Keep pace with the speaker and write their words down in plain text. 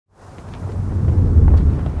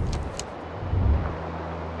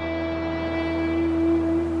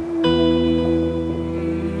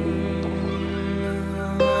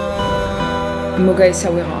Moga et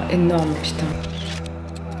Essaouira, énorme, putain.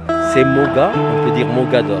 C'est Moga, on peut dire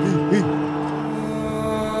Moga d'or.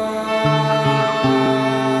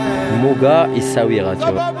 Moga et Souiri,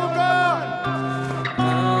 tu vois.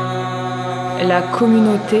 La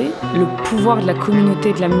communauté, le pouvoir de la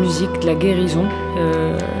communauté, de la musique, de la guérison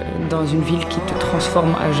dans une ville qui te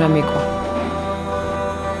transforme à jamais, quoi.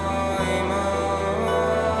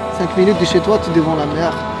 5 minutes de chez toi, tu es devant la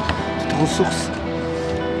mer, tu te ressources,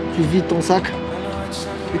 tu vides ton sac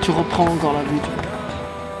et tu reprends encore la vie.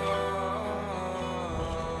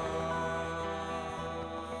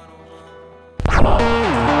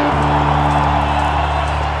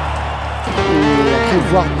 Et après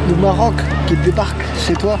voir le Maroc qui débarque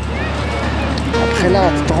chez toi, après là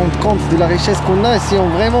tu te rends compte de la richesse qu'on a et si on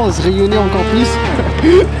vraiment se rayonnait encore plus.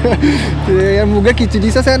 Il y a un Moga qui te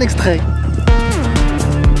dit ça, c'est un extrait.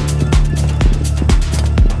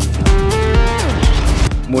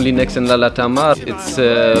 Molinex and Lalatama, it's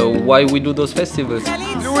why we do those festivals.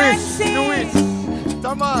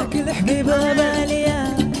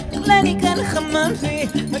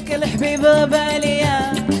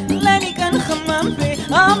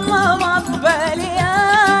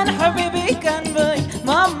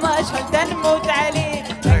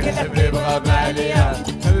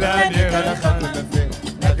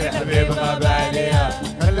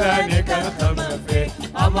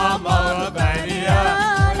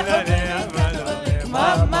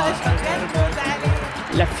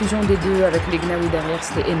 La fusion des deux avec les Gnawi derrière,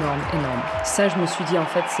 c'était énorme, énorme. Ça, je me suis dit, en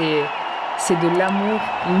fait, c'est de l'amour,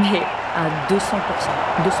 mais à 200%.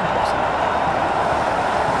 200%.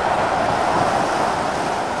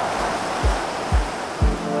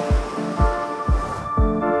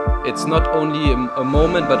 It's not only a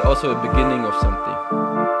moment, but also a beginning of something.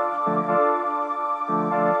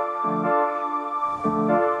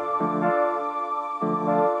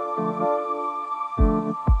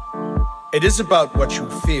 It is about what you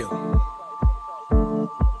feel,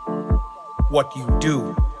 what you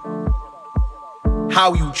do,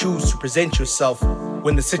 how you choose to present yourself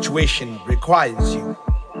when the situation requires you.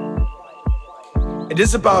 It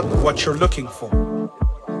is about what you're looking for,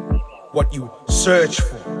 what you search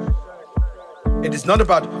for. It is not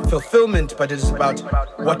about fulfillment, but it is about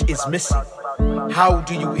what is missing. How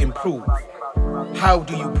do you improve? How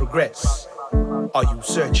do you progress? Are you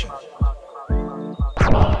searching?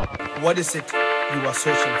 What is it you are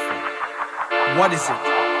searching for? What is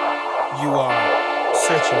it you are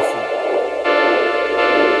searching for?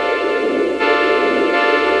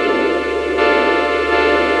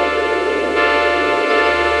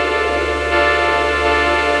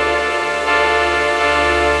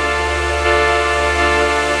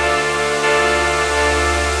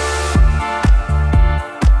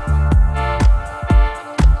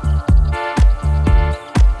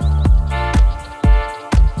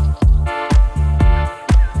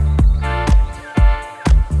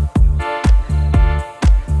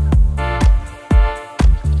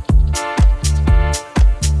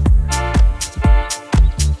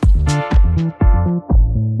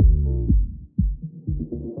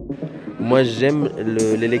 Moi j'aime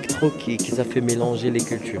l'électro qui ça fait mélanger les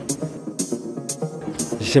cultures.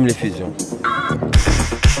 J'aime les fusions.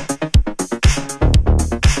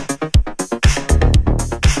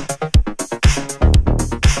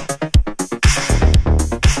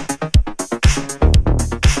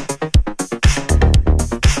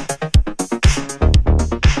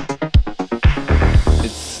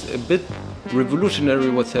 It's a bit revolutionary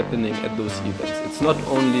what's happening at those events. It's not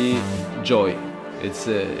only joy, it's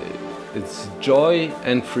joy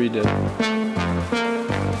and freedom.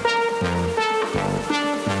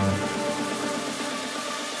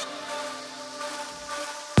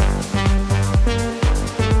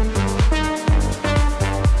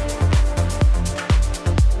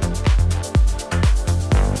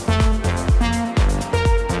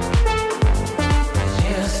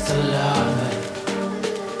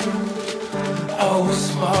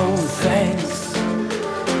 Small things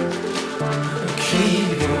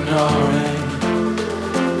keep ignoring.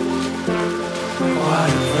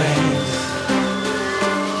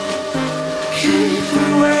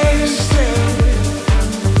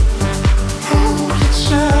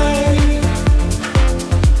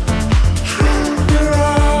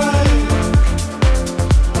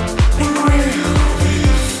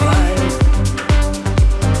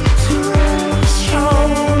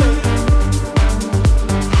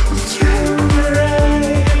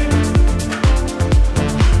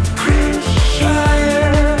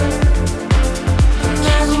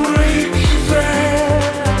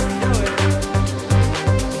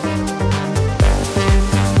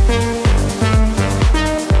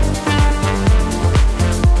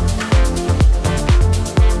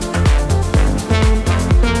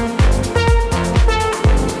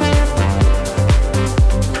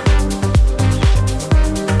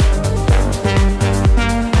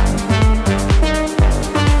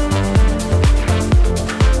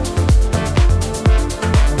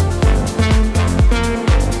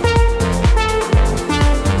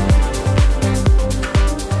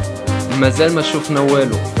 مازال ما شفنا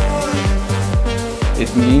والو.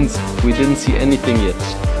 It means we didn't see anything yet.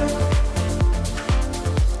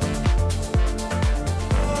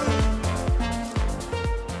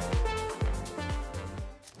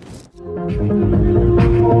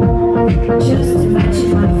 Just imagine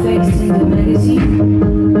my face in the magazine.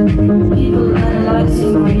 People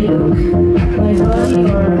analyzing my look, my body,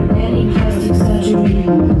 or any plastic surgery.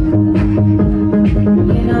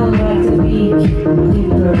 You know that the beat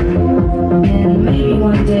deeper, and maybe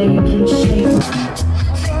one day you can shape.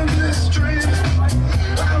 From this dream,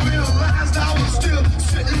 I realized I was still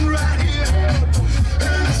sitting right here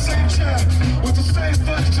in the same chair with the same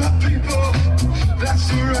fucked up people that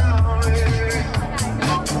surround me.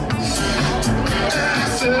 And I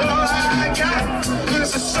said, all I got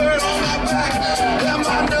is a shirt on my back and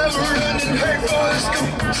my never-ending hate for this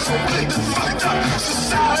completely fucked up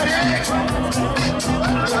society.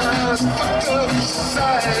 This fucked up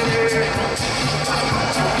society.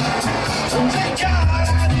 Thank God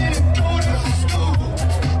I didn't go to school.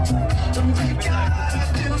 Thank God I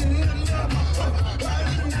didn't end up